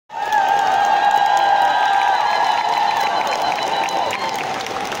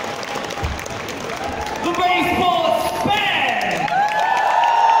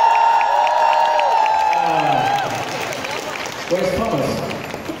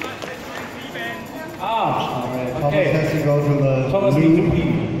to go to the Thomas loo. needs to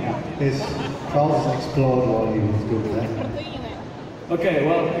pee. His trousers explode while he was doing that. Okay,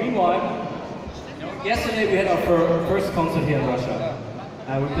 well, meanwhile, yesterday we had our first concert here in Russia.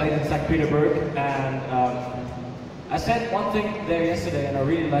 We played in St. Petersburg, and I said one thing there yesterday, and I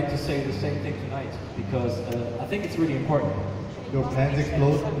really like to say the same thing tonight, because I think it's really important. Your pants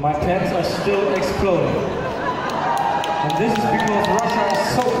explode? My pants are still exploding. And this is because Russia is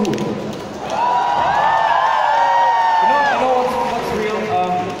so cool. You know what's real?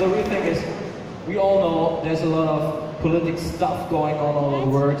 The real thing is, we all know there's a lot of political stuff going on all over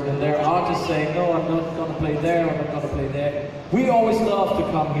the world, and there are artists saying, no, I'm not going to play there, I'm not going to play there. We always love to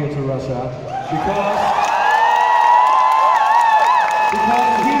come here to Russia, because we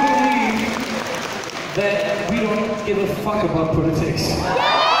believe that we don't give a fuck about politics.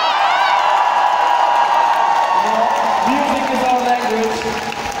 Music is our language,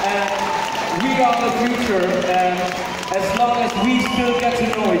 and we are the future, and as long as we still get to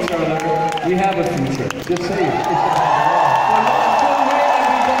know each other, we have a future. Just say it. We're not going away, and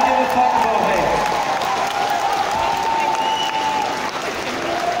we don't give a fuck about hate.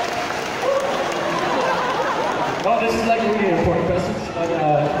 No, this is like a really important message,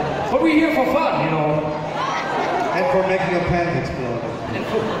 but we're here for fun, you know. And for making your pants explode.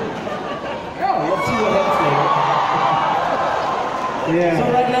 Yeah, let's see what happens later. Yeah. So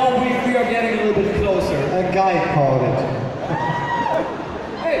right now we are getting a little bit closer. A guy called it.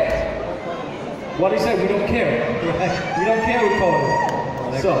 Hey, what do you say? We don't care. We don't care who called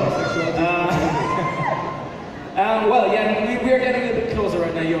it. So, well, yeah, we are getting a little bit closer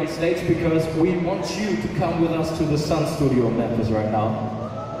right now here on stage, because we want you to come with us to the Sun Studio in Memphis right now.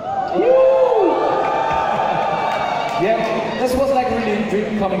 Woo! Yeah, this was like really a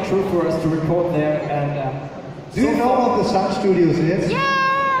dream coming true for us to record there, and do you know what the Sun Studios is? Yeah!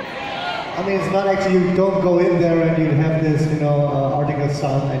 I mean, it's not actually, you don't go in there and you have this, you know, article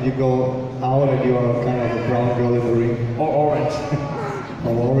sun, and you go out and you are kind of a brown girl in the ring. Or orange.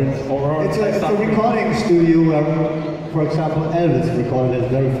 Or orange. Or orange. It's a recording studio where, for example, Elvis recorded his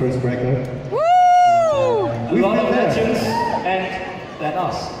very first record. Woo! A lot of legends and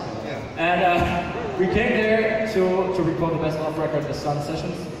us. Yeah. And we came there to record the Best Love record, the Sun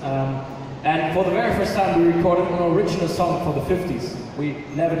Sessions. And for the very first time we recorded an original song for the 50s. We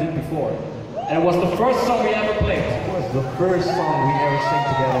never did before. And it was the first song we ever played. It was the first song we ever sang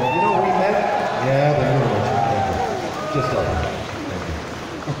together. You know, we met... Yeah, the Just like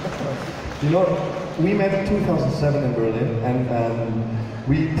you know, we met in 2007 in Berlin, and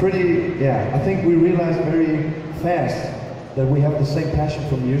we I think we realized very fast that we have the same passion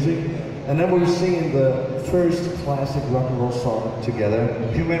for music. And then we were singing the first classic rock and roll song together.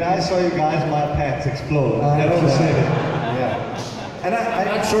 When I saw you guys, my pants exploded. I have to say that. Yeah. And I'm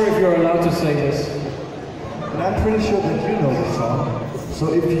not sure if you're allowed to say this. And I'm pretty sure that you know the song.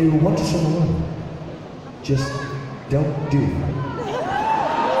 So if you want to sing along, just don't do it.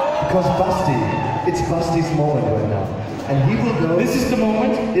 Because it's Basti's moment right now. And he will go... This is the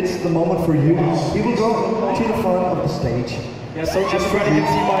moment? It's the moment for you. He will go to the front of the stage. Yeah, so everybody can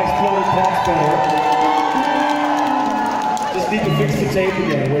see my exploded pants better. Just need to fix the tape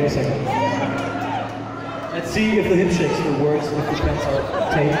again. Wait a second. Let's see if the hip shakes the words if the pants are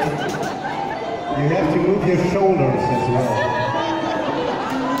taped. You have to move your shoulders as well.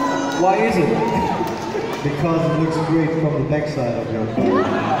 Why is it? Because it looks great from the backside of your body.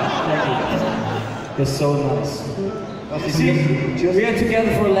 Thank you. You're so nice. You see, we are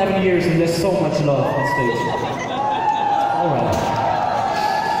together for 11 years and there's so much love on stage. Alright.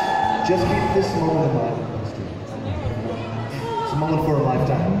 Just keep this moment in mind. It's a moment for a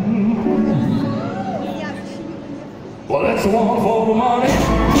lifetime. Well, that's one for the money.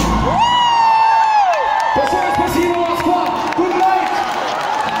 Good night.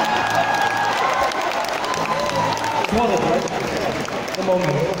 Was it, right? The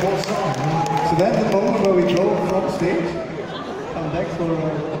moment, the whole song. So that's the moment where we go from stage, come back for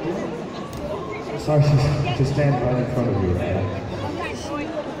sorry to stand right in front of you. Let's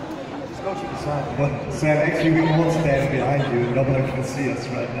go to the side. But Sam, actually we won't stand behind you, nobody can see us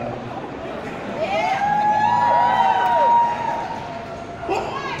right now.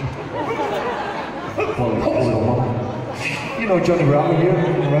 You know Johnny Bravo here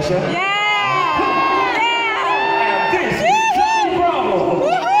in Russia? Yeah!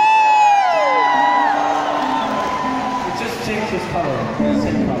 Same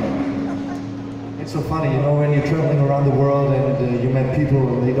color. It's so funny, you know, when you're traveling around the world and you met people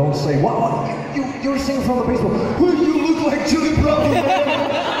and they don't say, "Wow, you're singing from the baseball. Well, you look like Johnny Bravo, man."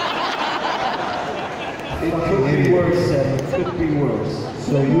 It could be worse, Sam. It could be worse.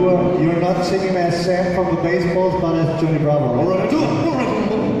 So you're not singing as Sam from the Baseballs, but as Johnny Bravo, right?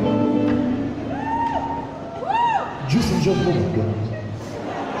 Just move, guys.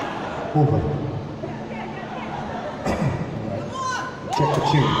 Move it. Check the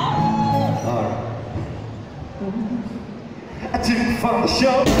tune. Alright. I didn't find the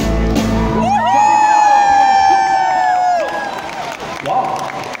show. Wow.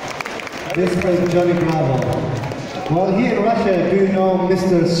 This is Johnny Bravo. Well, here in Russia, do you know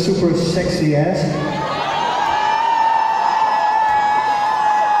Mr. Super Sexy Ass?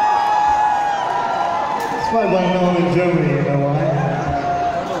 It's quite well known in Germany, you know why?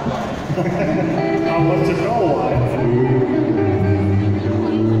 I want to know why.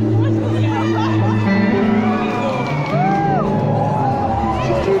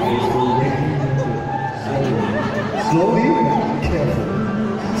 Slowly? Careful.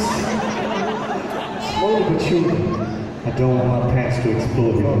 Slowly but surely. I don't want my pants to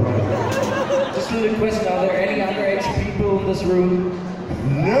explode. Just a little question, are there any underage people in this room?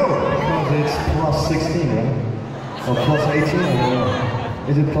 No, because it's plus 16, right? Or plus 18, I don't know.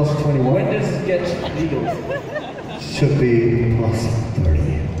 Is it plus 21? When does it get legal? Should be plus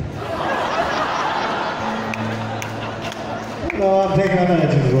 30. No, I'm taking on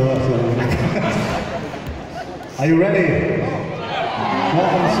edge as well. So. Are you ready? No,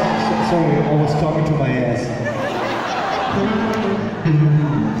 I'm sorry, I was talking to my ass.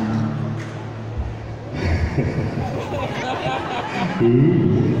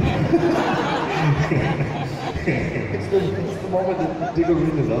 It's the moment that Digger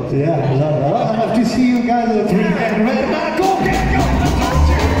really loves. Yeah, I love to see you guys at 3 and ready. Go, get go!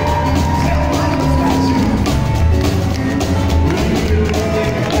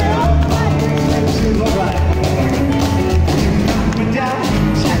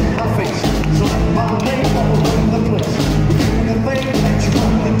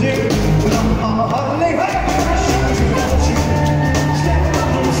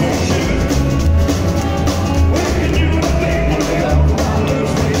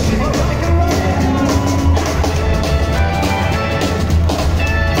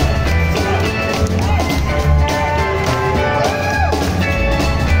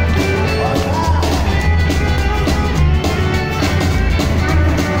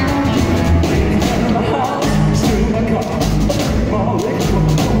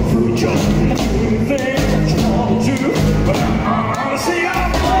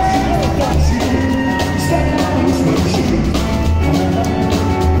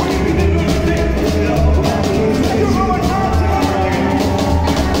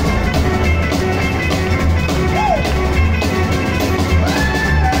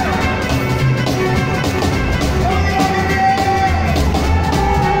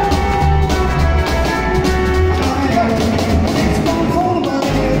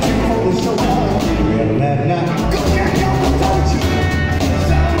 Now